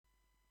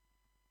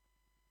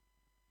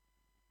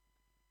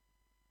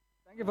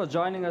Thank you for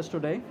joining us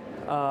today.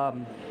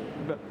 Um,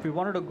 we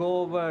wanted to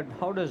go over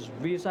how does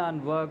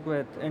vSAN work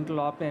with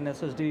Intel Optane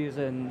SSDs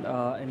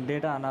in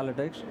data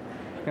analytics.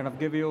 Kind of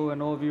give you an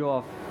overview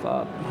of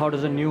how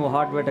does the new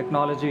hardware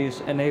technologies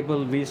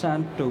enable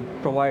vSAN to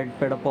provide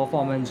better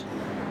performance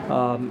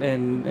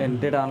in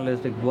data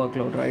analytic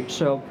workload, right?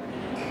 So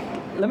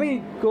let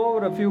me go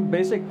over a few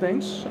basic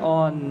things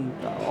on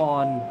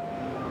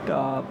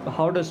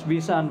how does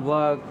vSAN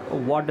work,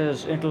 what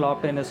does Intel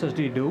Optane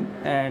SSD do,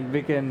 and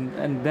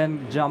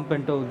then jump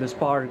into the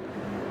Spark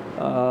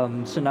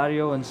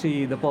scenario and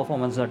see the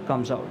performance that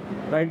comes out,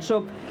 right?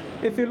 So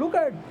if you look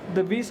at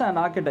the vSAN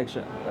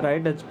architecture,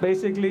 right, it's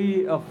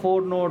basically a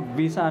 4-node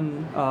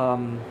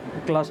vSAN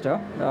cluster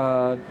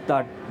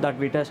that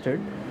we tested.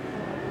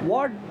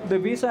 What the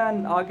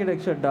vSAN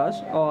architecture does,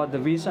 or the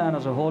vSAN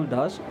as a whole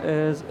does,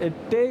 is it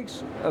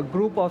takes a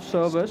group of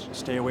servers,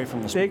 Stay away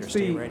from the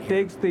speaker.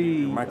 takes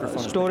the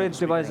storage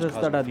devices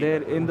that are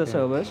there in the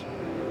servers,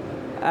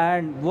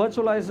 and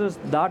virtualizes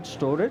that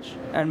storage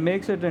and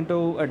makes it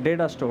into a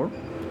data store.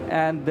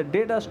 And the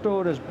data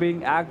store is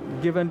being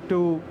given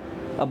to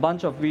a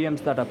bunch of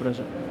VMs that are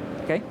present.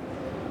 Okay.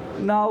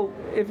 Now,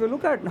 if you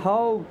look at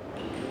how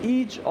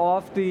each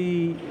of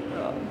the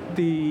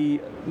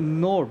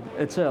node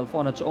itself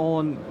on its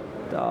own,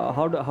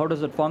 how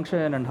does it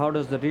function and how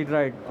does the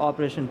read-write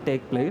operation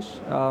take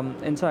place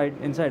inside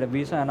a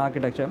vSAN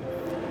architecture?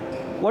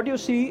 What you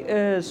see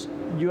is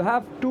you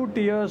have two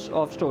tiers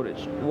of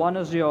storage. One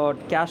is your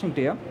caching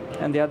tier,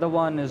 and the other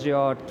one is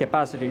your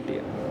capacity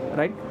tier,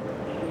 right?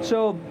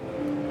 So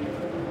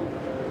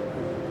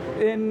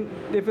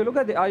if you look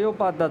at the I/O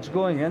path that's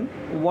going in,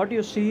 what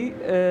you see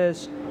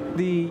is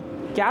the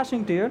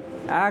caching tier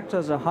acts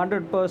as a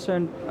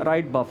 100%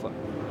 write buffer.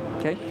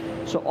 Okay,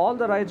 so all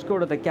the writes go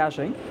to the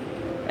caching,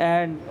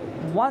 and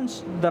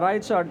once the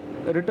writes are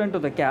returned to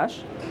the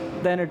cache,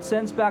 then it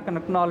sends back an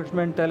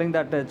acknowledgement telling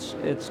that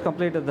it's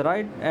completed the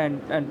write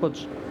and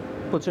puts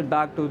it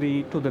back to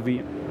the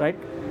VM, right?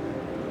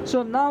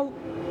 So now,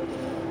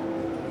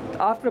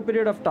 after a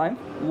period of time,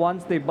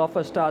 once the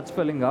buffer starts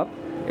filling up,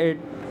 it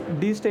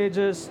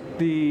destages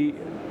the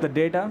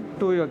data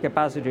to your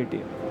capacity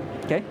tier.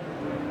 Okay,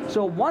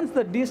 so once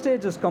the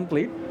destage is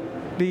complete,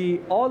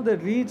 all the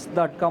reads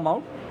that come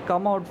out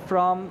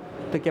from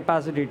the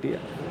capacity tier.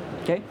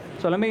 Okay,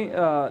 so let me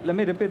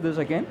repeat this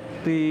again.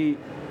 The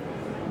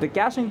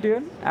caching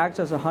tier acts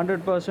as a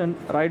 100%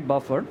 write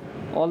buffer.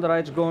 All the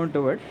writes go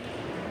into it.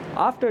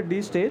 After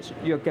destage,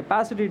 your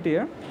capacity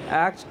tier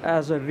acts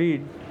as a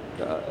read,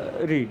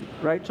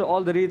 right? So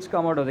all the reads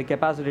come out of the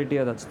capacity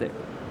tier that's there.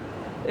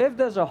 If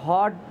there's a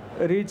hot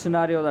read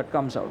scenario that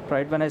comes out,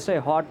 right? When I say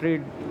hot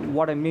read,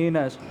 what I mean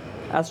is,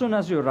 as soon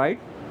as you write,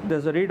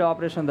 there's a read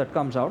operation that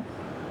comes out.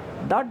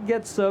 That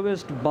gets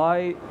serviced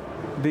by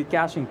the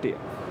caching tier.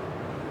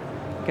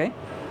 Okay,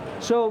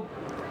 so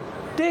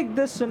take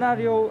this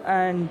scenario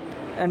and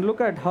look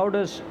at how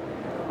does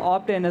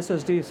Optane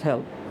SSDs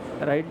help,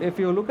 right? If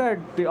you look at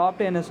the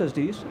Optane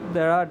SSDs,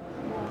 there are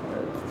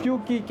few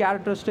key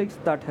characteristics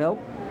that help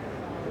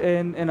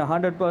in a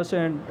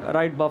 100%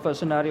 write buffer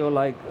scenario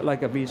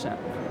like a vSAN,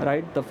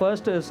 right? The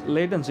first is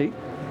latency.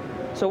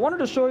 So I wanted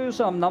to show you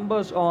some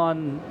numbers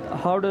on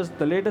how does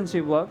the latency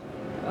work,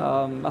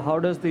 how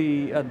does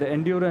the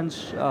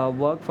endurance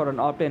work for an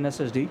Optane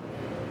SSD,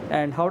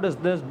 and how does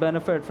this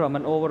benefit from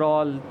an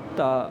overall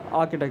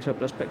architecture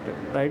perspective,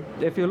 right?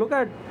 If you look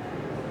at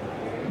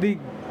the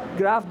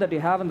graph that you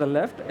have on the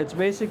left, it's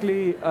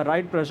basically a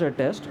write pressure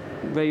test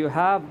where you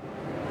have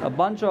a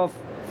bunch of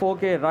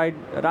 4K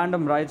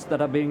random writes that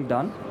are being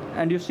done,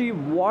 and you see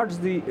what's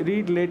the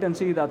read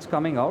latency that's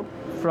coming out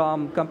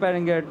from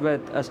comparing it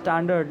with a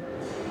standard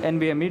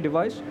NVMe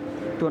device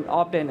to an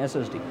Optane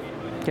SSD.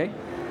 Okay,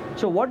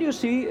 so what you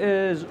see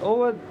is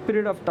over a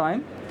period of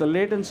time, the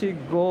latency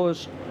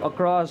goes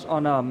across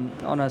on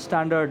a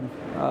standard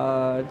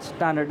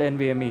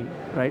NVMe,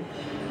 right?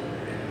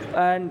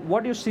 And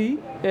what you see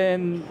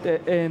in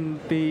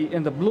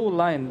the blue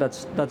line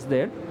that's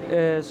there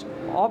is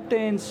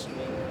Optane's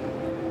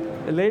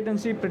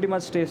latency pretty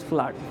much stays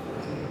flat.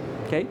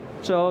 Okay,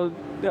 so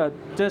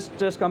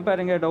just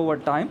comparing it over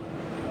time,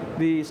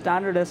 the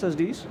standard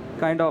SSDs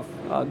kind of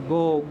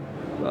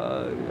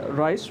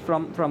rise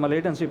from a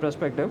latency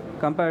perspective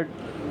compared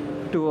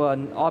to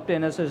an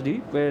Optane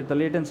SSD where the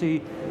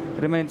latency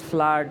remains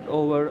flat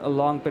over a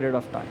long period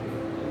of time.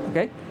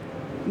 Okay,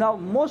 now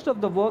most of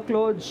the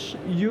workloads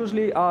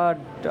usually are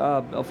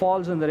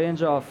falls in the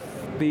range of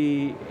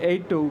the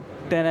 8 to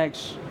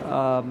 10x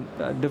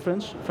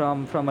difference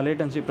from a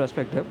latency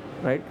perspective,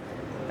 right?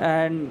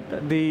 And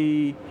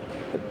the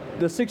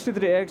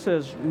 63x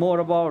is more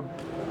about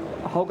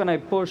how can I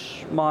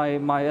push my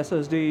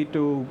SSD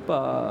to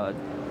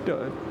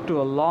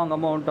a long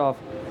amount of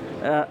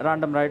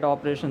random write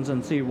operations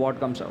and see what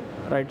comes out,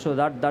 right? So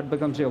that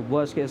becomes your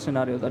worst case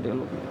scenario that you're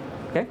looking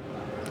at. Okay,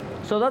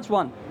 so that's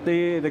one.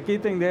 The key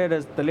thing there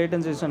is the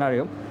latency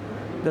scenario.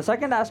 The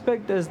second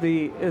aspect is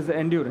the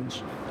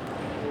endurance.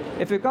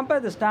 If you compare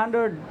the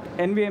standard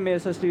NVMe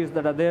SSDs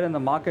that are there in the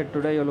market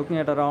today, you're looking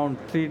at around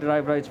 3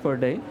 drive writes per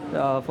day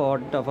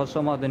for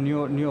some of the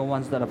newer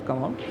ones that have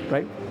come out,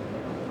 right?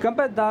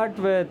 Compare that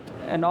with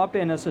an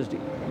Optane SSD.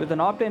 With an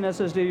Optane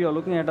SSD, you're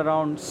looking at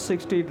around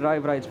 60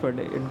 drive writes per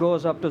day. It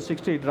goes up to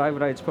 60 drive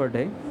writes per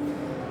day.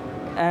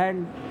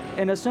 And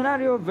in a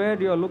scenario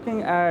where you're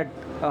looking at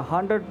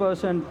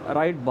 100%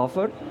 write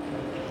buffer,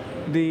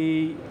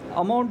 the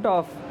amount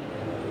of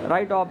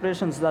write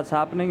operations that's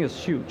happening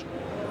is huge.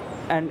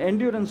 And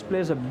endurance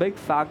plays a big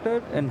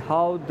factor in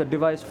how the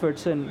device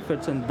fits in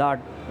that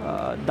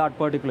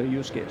particular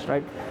use case,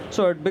 right?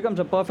 So it becomes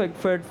a perfect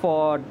fit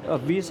for a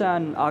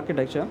vSAN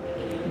architecture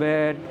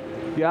where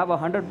you have a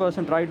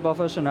 100% write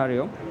buffer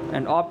scenario,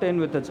 and Optane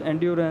with its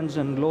endurance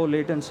and low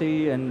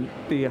latency and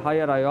the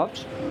higher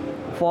IOPS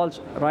falls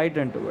right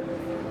into it,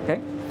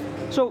 okay?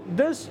 So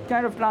this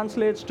kind of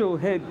translates to,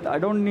 hey, I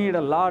don't need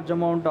a large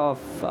amount of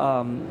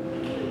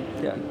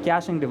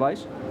caching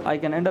device. I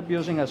can end up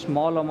using a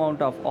small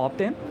amount of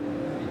Optane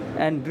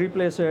and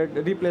replace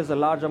a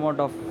large amount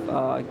of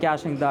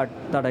caching that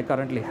I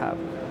currently have,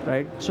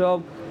 right?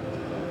 So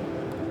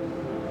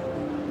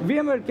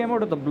VMware came out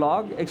with a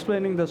blog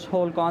explaining this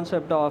whole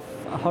concept of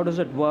how does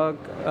it work,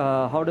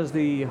 how does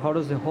the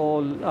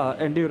whole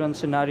endurance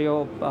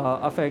scenario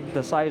affect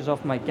the size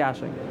of my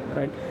caching,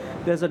 right?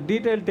 There's a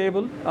detailed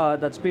table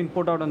that's been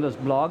put out on this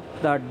blog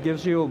that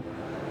gives you,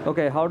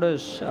 okay, how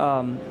does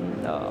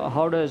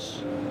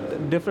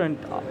different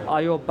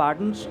I/O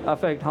patterns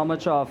affect how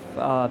much of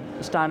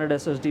standard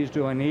SSDs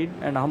do I need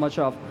and how much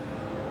of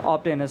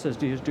Optane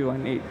SSDs do I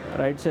need,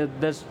 right? So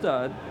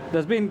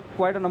there's been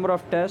quite a number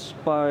of tests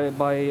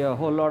by a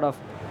whole lot of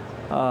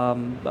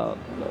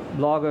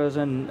bloggers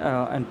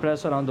and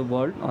press around the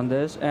world on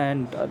this,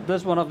 and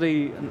this one of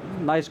the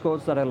nice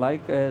quotes that I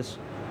like is,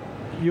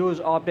 use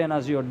Optane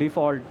as your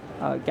default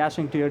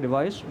caching tier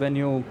device when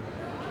you're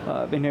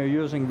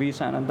using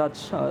vSAN, and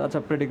that's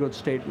a pretty good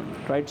statement,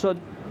 right? So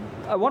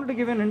I wanted to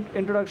give you an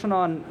introduction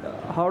on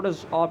how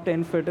does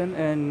Optane fit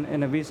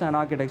in a vSAN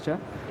architecture,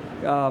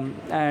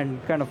 and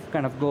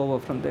kind of go over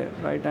from there,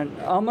 right? And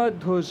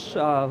Ahmed, who's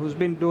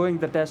been doing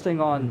the testing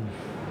on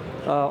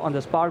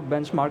the Spark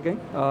benchmarking,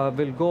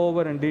 will go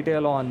over in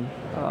detail on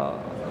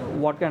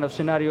what kind of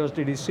scenarios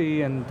did he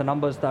see and the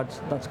numbers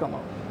that's come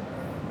out.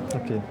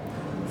 Okay,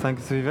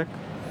 thanks, Vivek.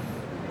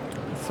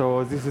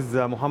 So this is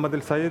Mohammed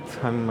Elsaid.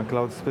 I'm a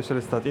cloud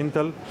specialist at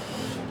Intel.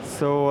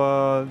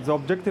 So the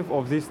objective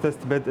of this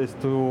test bed is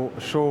to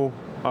show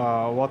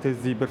what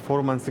is the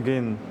performance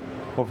gain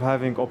of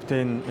having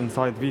Optane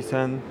inside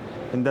vSAN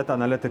in data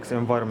analytics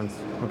environments.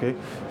 Okay,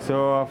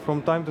 so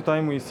from time to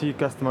time we see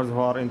customers who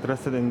are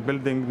interested in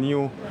building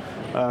new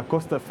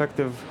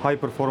cost-effective,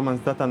 high-performance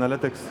data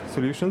analytics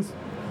solutions,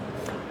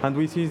 and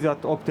we see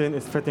that Optane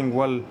is fitting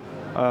well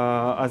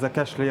as a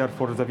cache layer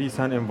for the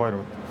vSAN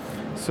environment.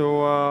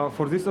 So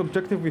for this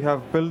objective, we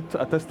have built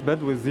a test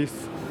bed with this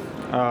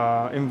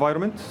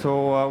environment.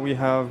 So we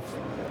have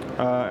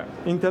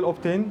Intel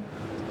Optane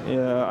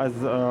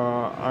as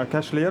a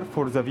cache layer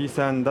for the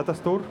vSAN data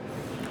store,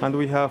 and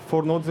we have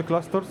 4 nodes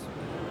clusters,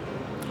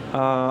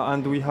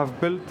 and we have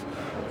built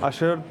a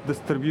shared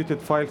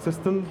distributed file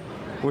system,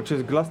 which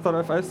is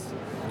cluster.fs.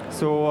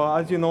 So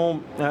as you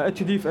know,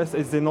 HDFS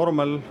is the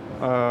normal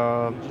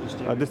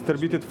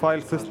distributed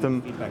file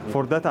system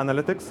for data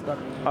analytics.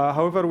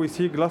 However, we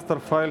see cluster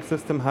file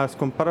system has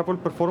comparable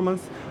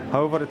performance.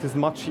 However, it is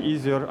much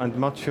easier and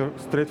much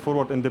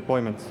straightforward in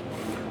deployments.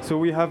 So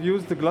we have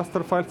used the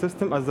cluster file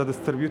system as a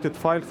distributed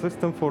file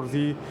system for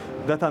the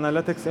data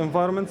analytics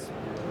environments.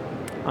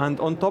 And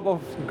on top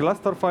of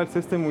cluster file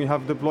system, we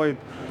have deployed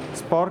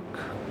Spark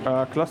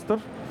cluster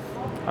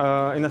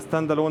in a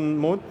standalone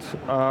mode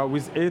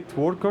with 8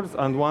 workers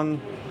and 1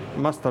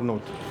 master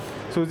node.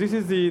 So this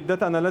is the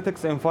data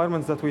analytics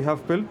environments that we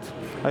have built.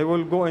 I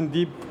will go in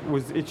deep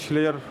with each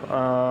layer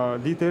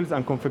details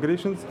and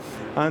configurations.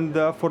 And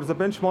for the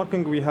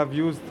benchmarking, we have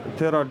used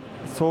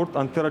TeraSort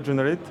and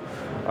TeraGenerate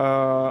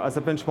as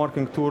a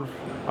benchmarking tool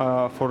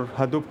for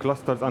Hadoop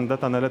clusters and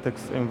data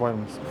analytics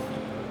environments.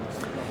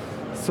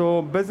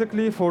 So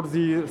basically, for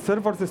the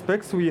servers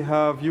specs, we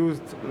have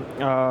used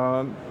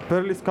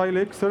Pearl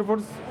Skylake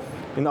servers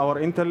in our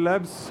Intel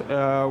labs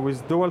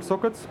with dual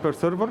sockets per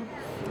server.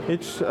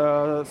 Each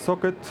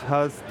socket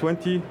has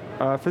 20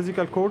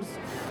 physical cores,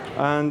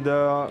 and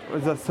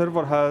the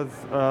server has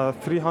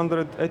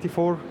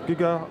 384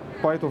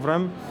 gigabyte of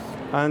RAM.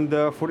 And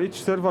for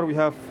each server, we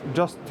have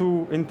just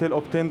 2 Intel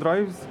Optane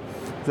drives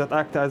that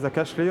act as a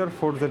cache layer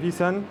for the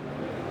vSAN.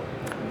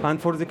 And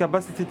for the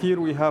capacity tier,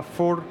 we have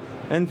 4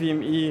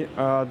 NVMe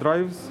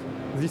drives.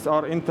 These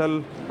are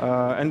Intel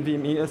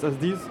NVMe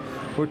SSDs,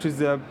 which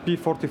is a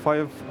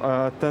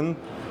P4510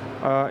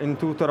 in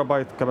 2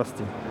 terabyte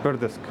capacity per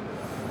disk.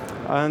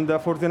 And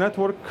for the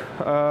network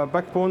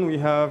backbone, we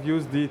have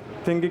used the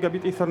 10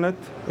 gigabit Ethernet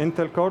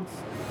Intel cards.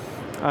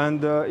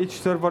 And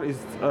each server is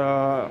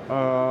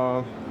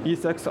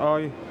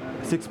ESXi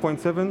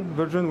 6.7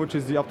 version, which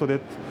is the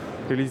up-to-date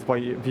release by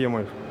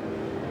VMware.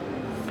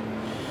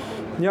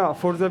 Yeah,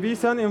 for the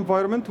vSAN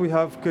environment, we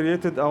have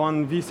created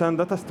one vSAN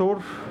data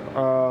store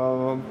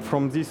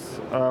from these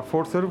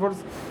 4 servers,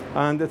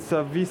 and it's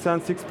a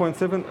vSAN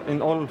 6.7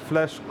 in all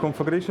flash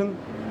configuration.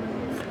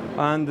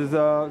 And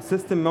the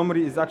system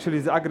memory is actually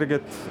the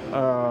aggregate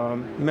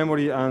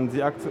memory and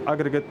the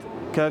aggregate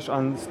cache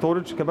and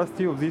storage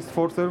capacity of these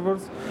 4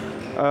 servers.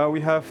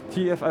 We have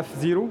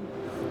TFF0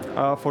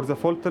 for the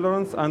fault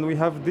tolerance, and we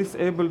have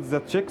disabled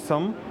the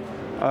checksum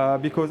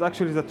because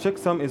actually the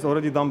checksum is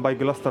already done by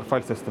Gluster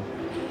file system.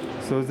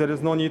 So there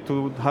is no need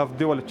to have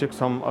dual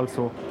checksum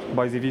also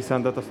by the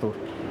vSAN data store.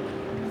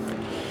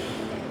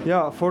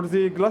 Yeah, for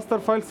the Gluster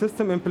file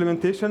system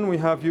implementation, we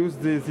have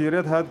used the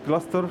Red Hat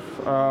Gluster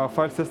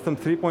file system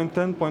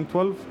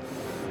 3.10.12.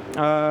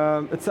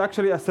 It's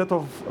actually a set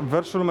of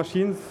virtual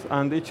machines,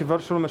 and each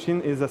virtual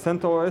machine is a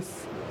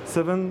CentOS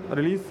 7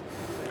 release.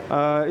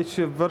 Each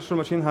virtual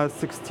machine has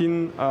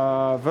 16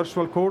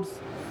 virtual cores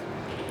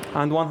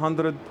and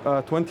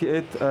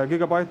 128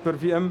 gigabyte per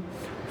VM.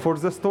 For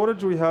the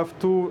storage, we have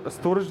 2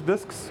 storage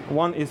disks.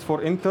 One is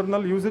for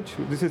internal usage.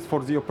 This is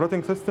for the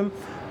operating system.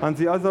 And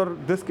the other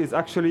disk is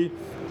actually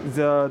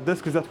the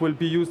disk that will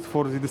be used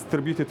for the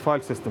distributed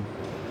file system.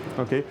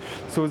 Okay,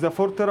 so the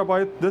 4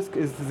 terabyte disk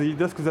is the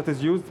disk that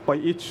is used by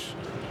each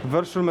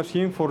virtual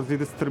machine for the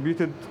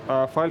distributed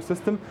file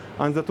system.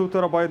 And the 2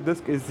 terabyte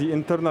disk is the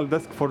internal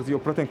disk for the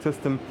operating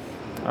system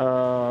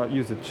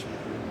usage.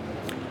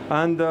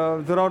 And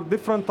there are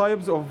different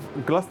types of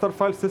Gluster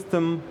file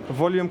system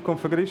volume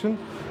configuration.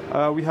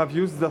 We have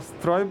used the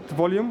striped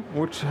volume,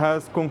 which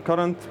has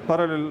concurrent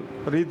parallel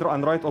read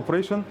and write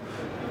operation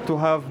to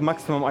have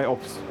maximum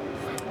IOPS.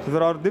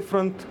 There are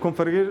different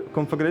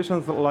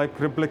configurations like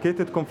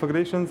replicated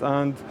configurations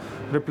and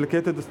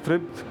replicated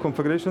stripped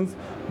configurations,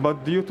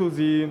 but due to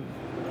the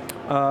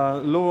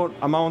low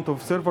amount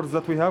of servers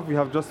that we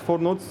have just 4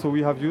 nodes, so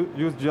we have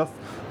used just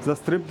the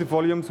stripped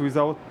volumes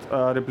without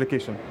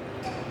replication.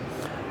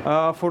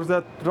 For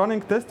that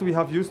running test, we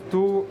have used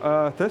 2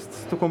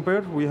 tests to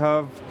compare. We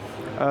have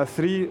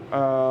 3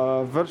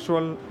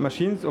 virtual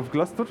machines of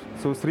Gluster,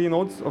 so 3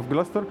 nodes of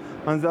Gluster,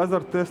 and the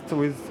other test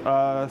with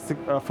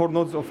 4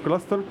 nodes of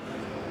Gluster.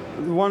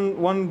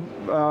 One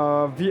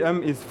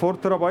VM is 4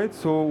 terabytes,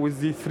 so with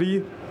the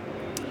 3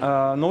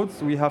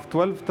 nodes, we have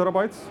 12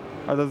 terabytes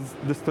as a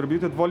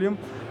distributed volume.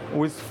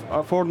 With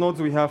 4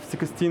 nodes, we have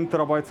 16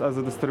 terabytes as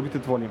a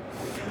distributed volume.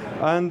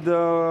 And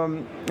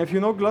if you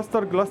know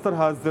Gluster, Gluster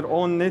has their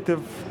own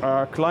native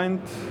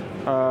client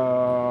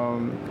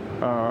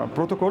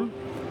protocol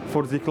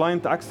for the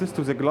client access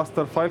to the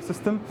Gluster file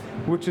system,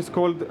 which is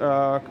called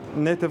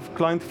native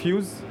client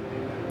Fuse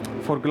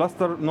for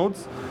Gluster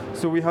nodes.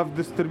 So we have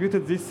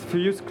distributed this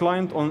Fuse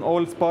client on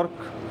all Spark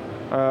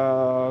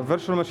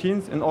virtual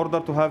machines in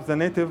order to have the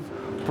native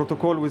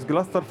protocol with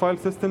Gluster file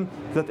system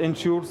that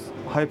ensures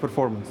high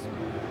performance.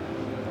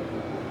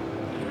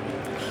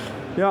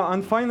 Yeah,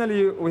 and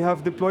finally, we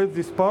have deployed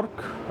the Spark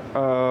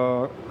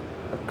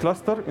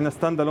cluster in a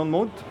standalone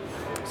mode.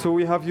 So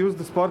we have used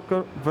the Spark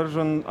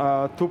version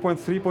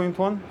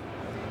 2.3.1.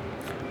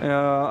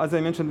 As I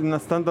mentioned, in a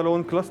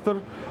standalone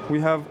cluster, we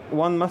have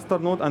 1 master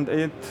node and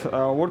 8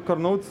 worker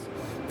nodes.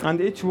 And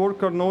each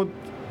worker node,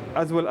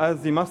 as well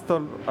as the master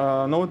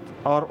node,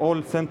 are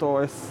all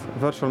CentOS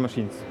virtual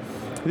machines.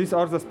 These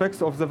are the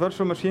specs of the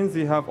virtual machines.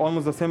 They have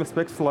almost the same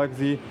specs like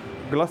the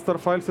Gluster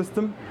file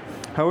system.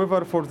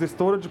 However, for the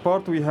storage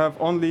part, we have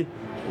only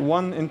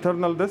 1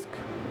 internal disk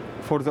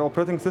for the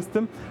operating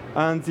system,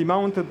 and the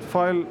mounted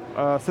file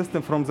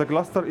system from the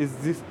Gluster is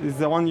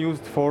the one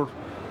used for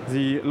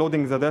the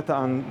loading the data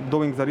and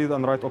doing the read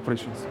and write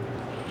operations.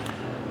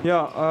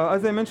 Yeah,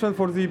 as I mentioned,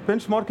 for the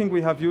benchmarking,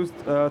 we have used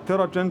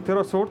TeraGen,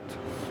 TeraSort,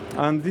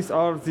 and these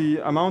are the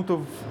amount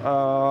of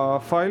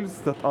files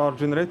that are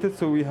generated.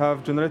 So we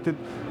have generated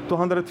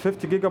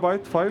 250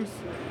 gigabyte files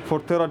for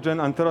TeraGen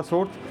and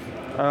TeraSort.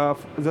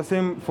 The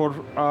same for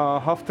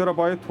half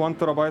terabyte, 1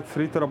 terabyte,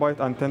 3 terabyte,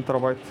 and 10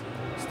 terabyte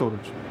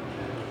storage.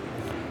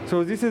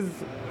 So this is,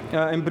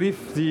 in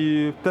brief,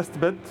 the test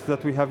bed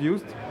that we have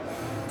used.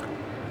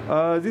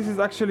 This is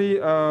actually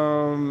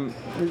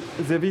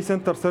the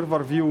vCenter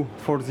server view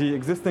for the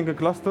existing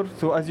cluster.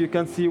 So as you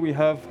can see, we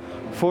have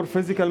 4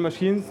 physical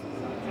machines.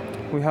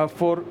 We have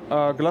 4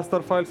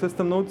 Gluster file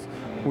system nodes.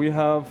 We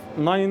have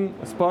 9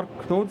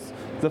 Spark nodes.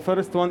 The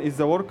first one is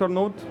the worker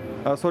node.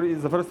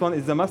 The first one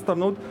is the master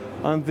node,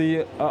 and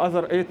the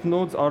other 8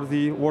 nodes are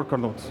the worker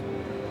nodes.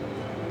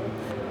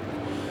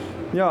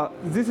 Yeah,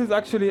 this is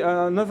actually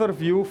another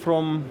view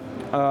from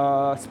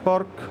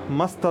Spark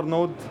master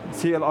node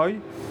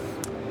CLI.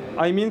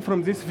 I mean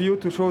from this view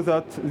to show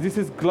that this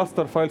is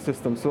Gluster file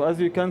system. So as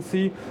you can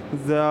see,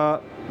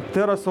 the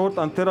TeraSort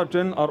and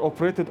TeraGen are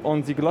operated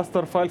on the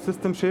Gluster file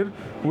system share,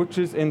 which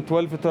is in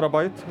 12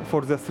 terabyte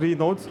for the 3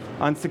 nodes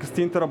and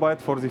 16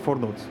 terabyte for the 4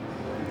 nodes.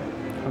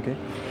 Okay.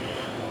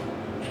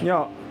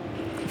 Yeah,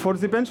 for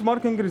the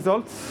benchmarking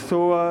results,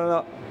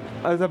 so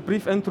as a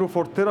brief intro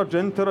for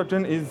TeraGen,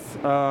 TeraGen is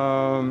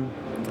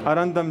a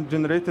random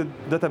generated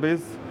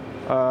database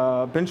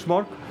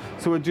benchmark.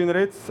 So it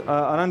generates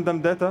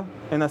random data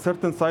in a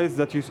certain size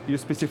that you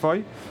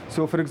specify.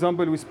 So for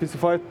example, we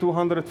specified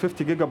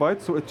 250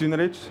 gigabytes, so it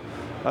generates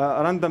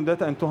random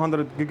data in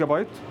 200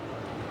 gigabytes.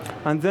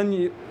 And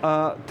then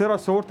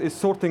TerraSort is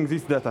sorting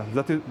this data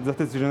that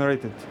is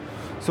generated.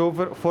 So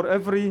for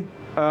every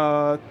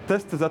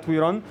test that we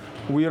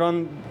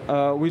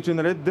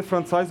generate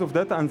different size of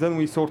data, and then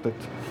we sort it.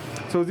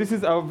 So this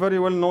is a very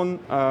well-known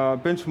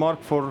benchmark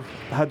for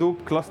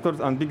Hadoop clusters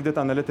and big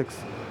data analytics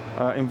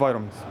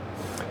environments.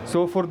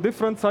 So for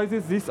different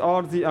sizes, these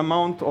are the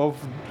amount of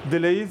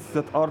delays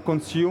that are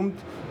consumed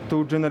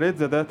to generate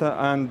the data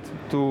and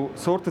to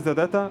sort the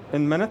data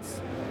in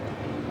minutes.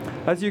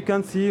 As you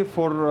can see,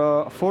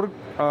 for 4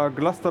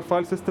 cluster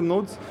file system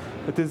nodes,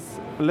 it is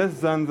less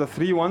than the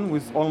 3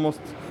 with almost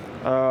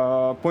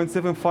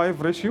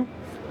 0.75 ratio,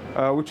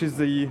 which is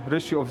the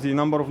ratio of the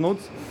number of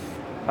nodes.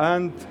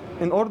 And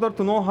in order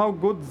to know how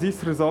good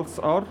these results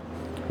are,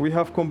 we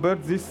have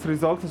compared these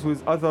results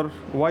with other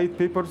white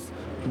papers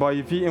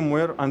by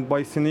VMware and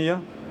by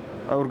CNIA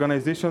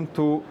organization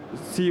to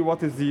see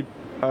what is the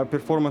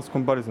performance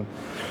comparison.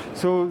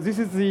 So this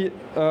is the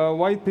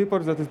white paper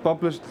that is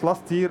published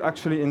last year,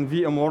 actually in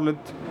VMworld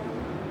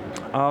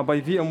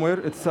by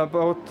VMware. It's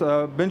about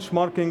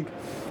benchmarking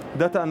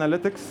data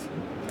analytics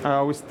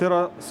with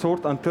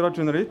TerraSort and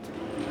TerraGenerate.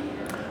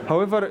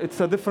 However, it's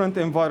a different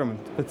environment.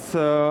 It's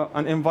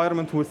an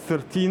environment with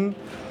 13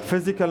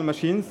 physical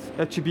machines,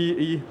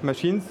 HPE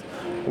machines,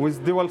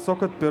 with dual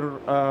socket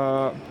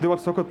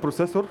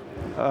processor,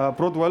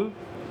 Broadwell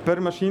per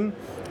machine.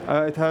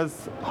 It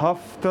has half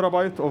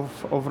terabyte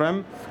of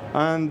RAM,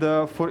 and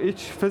for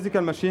each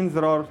physical machine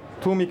there are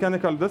 2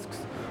 mechanical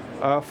disks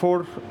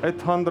for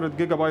 800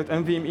 gigabyte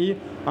NVMe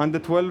and the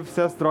 12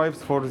 SAS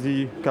drives for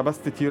the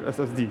capacity tier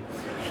SSD.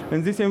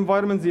 In this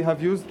environment, they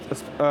have used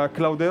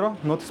Cloudera,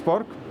 not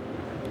Spark,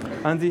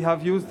 and they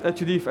have used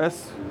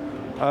HDFS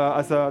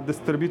as a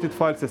distributed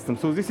file system.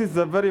 So this is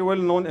a very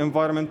well-known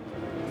environment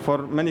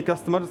for many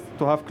customers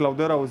to have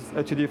Cloudera with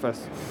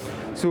HDFS.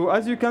 So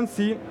as you can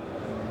see,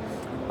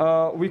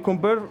 we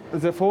compare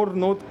the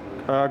 4-node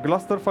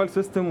cluster file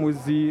system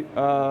with the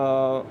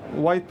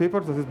white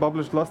paper that is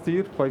published last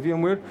year by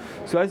VMware.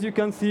 So as you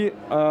can see,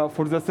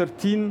 for the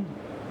 13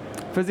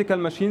 physical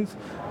machines,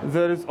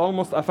 there is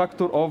almost a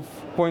factor of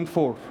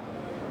 0.4.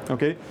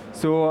 Okay,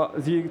 so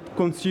the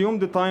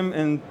consumed time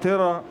in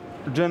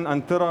TerraGen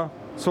and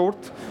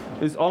TerraSort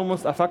is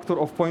almost a factor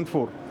of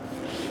 0.4.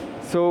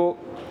 So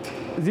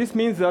this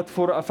means that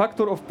for a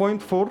factor of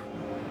 0.4,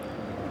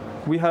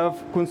 we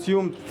have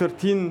consumed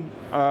 13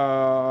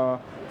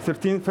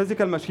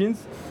 physical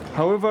machines.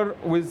 However,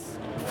 with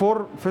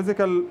 4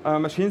 physical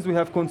machines, we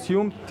have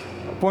consumed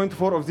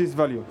 0.4 of this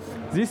value.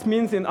 This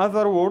means, in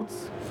other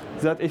words,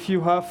 that if you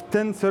have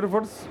 10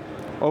 servers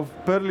of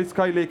Perley,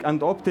 Skylake,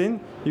 and Optane,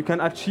 you can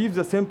achieve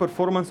the same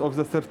performance of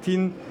the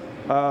 13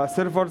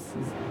 servers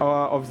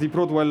of the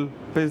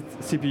Broadwell-based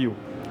CPU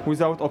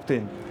without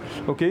Optane,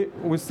 okay,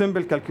 with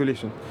simple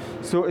calculation.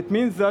 So it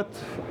means that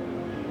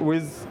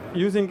with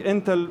using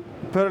Intel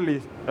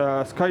Perley,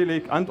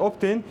 Skylake, and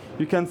Optane,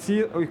 you can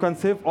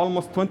save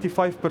almost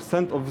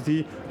 25% of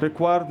the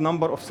required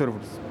number of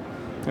servers.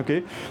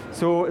 Okay,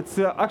 so it's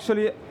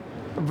actually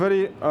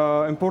very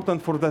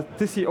important for the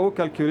TCO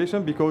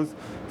calculation, because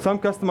some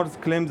customers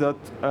claim that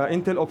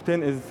Intel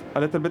Optane is a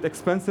little bit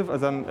expensive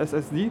as an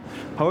SSD.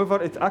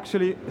 However, it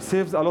actually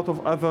saves a lot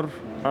of other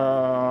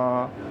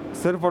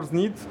servers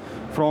needs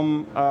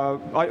from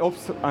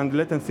IOPS and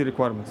latency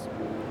requirements.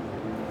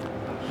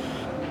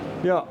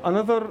 Yeah,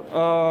 another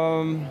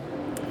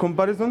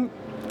comparison.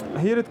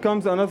 Here it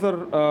comes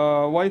another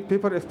white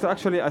paper. It's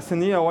actually a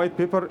CNIA white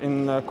paper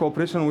in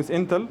cooperation with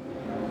Intel.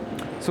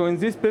 So in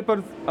this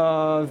paper,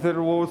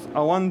 there was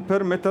a 1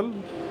 per metal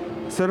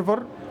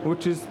server,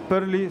 which is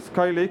Perley,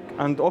 Skylake,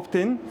 and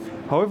Optane.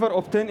 However,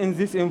 Optane in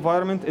this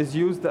environment is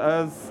used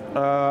as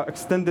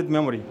extended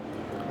memory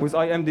with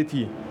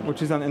IMDT,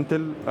 which is an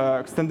Intel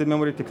extended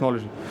memory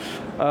technology.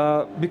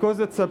 Because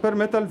it's a per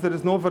metal, there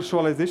is no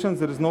virtualization,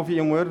 there is no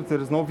VMware, there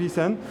is no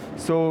vSAN.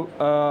 So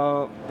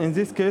in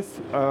this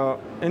case,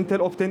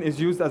 Intel Optane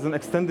is used as an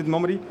extended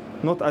memory,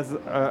 not as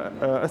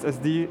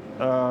SSD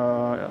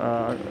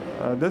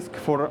disk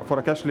for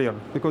a cache layer,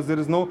 because there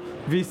is no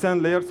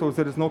vSAN layer, so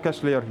there is no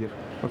cache layer here.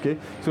 Okay,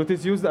 so it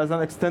is used as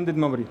an extended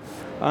memory.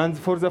 And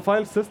for the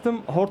file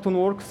system,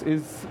 Hortonworks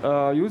is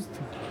used.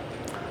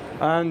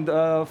 And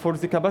for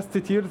the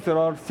capacity tier, there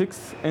are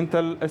 6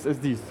 Intel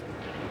SSDs.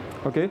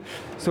 Okay,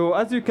 so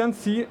as you can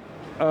see,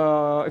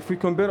 if we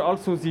compare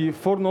also the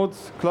 4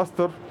 nodes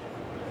cluster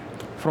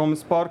from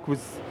Spark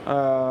with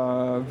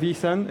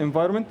vSAN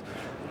environment,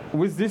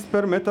 with this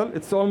per metal,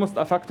 it's almost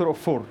a factor of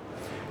 4,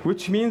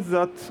 which means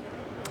that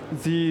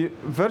the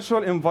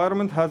virtual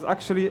environment has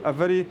actually a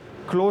very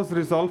close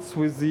results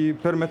with the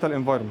per metal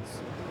environments.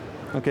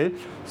 Okay,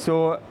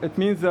 so it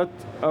means that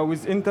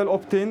with Intel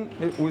Optane,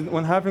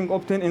 when having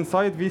Optane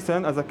inside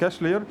vSAN as a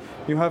cache layer,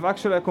 you have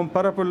actually a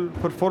comparable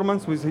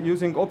performance with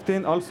using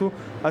Optane also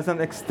as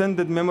an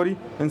extended memory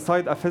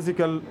inside a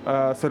physical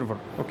server.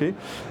 Okay,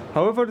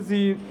 however,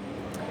 the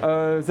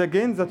The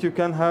gains that you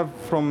can have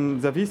from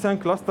the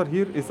vSAN cluster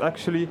here is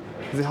actually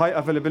the high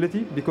availability,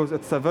 because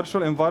it's a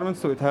virtual environment,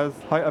 so it has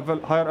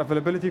higher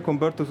availability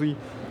compared to the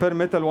bare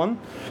metal one,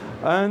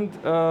 and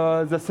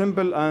the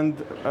simple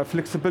and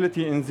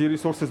flexibility in the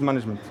resources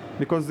management,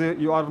 because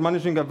you are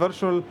managing a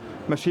virtual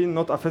machine,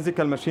 not a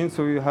physical machine,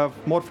 so you have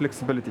more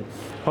flexibility.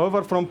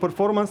 However, from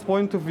performance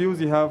point of view,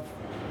 you have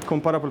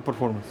comparable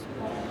performance.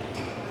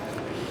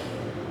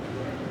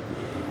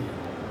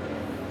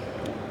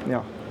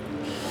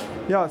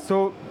 Yeah,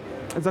 so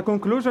the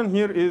conclusion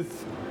here is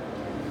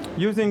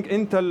using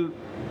Intel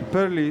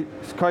Pearly,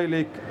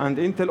 Skylake, and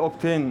Intel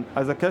Optane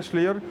as a cache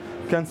layer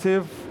can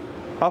save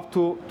up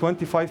to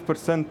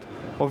 25%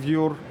 of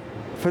your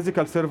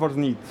physical server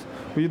needs.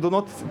 We do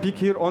not speak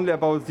here only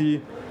about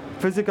the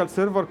physical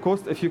server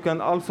cost, if you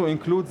can also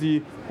include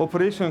the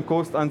operation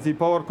cost and the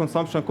power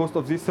consumption cost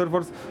of these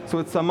servers. So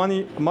it's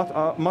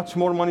much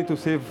more money to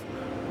save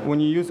when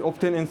you use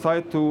Optane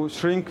Insight to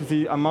shrink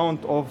the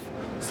amount of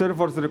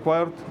servers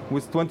required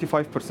with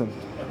 25%.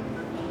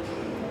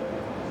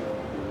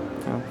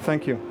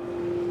 Thank you.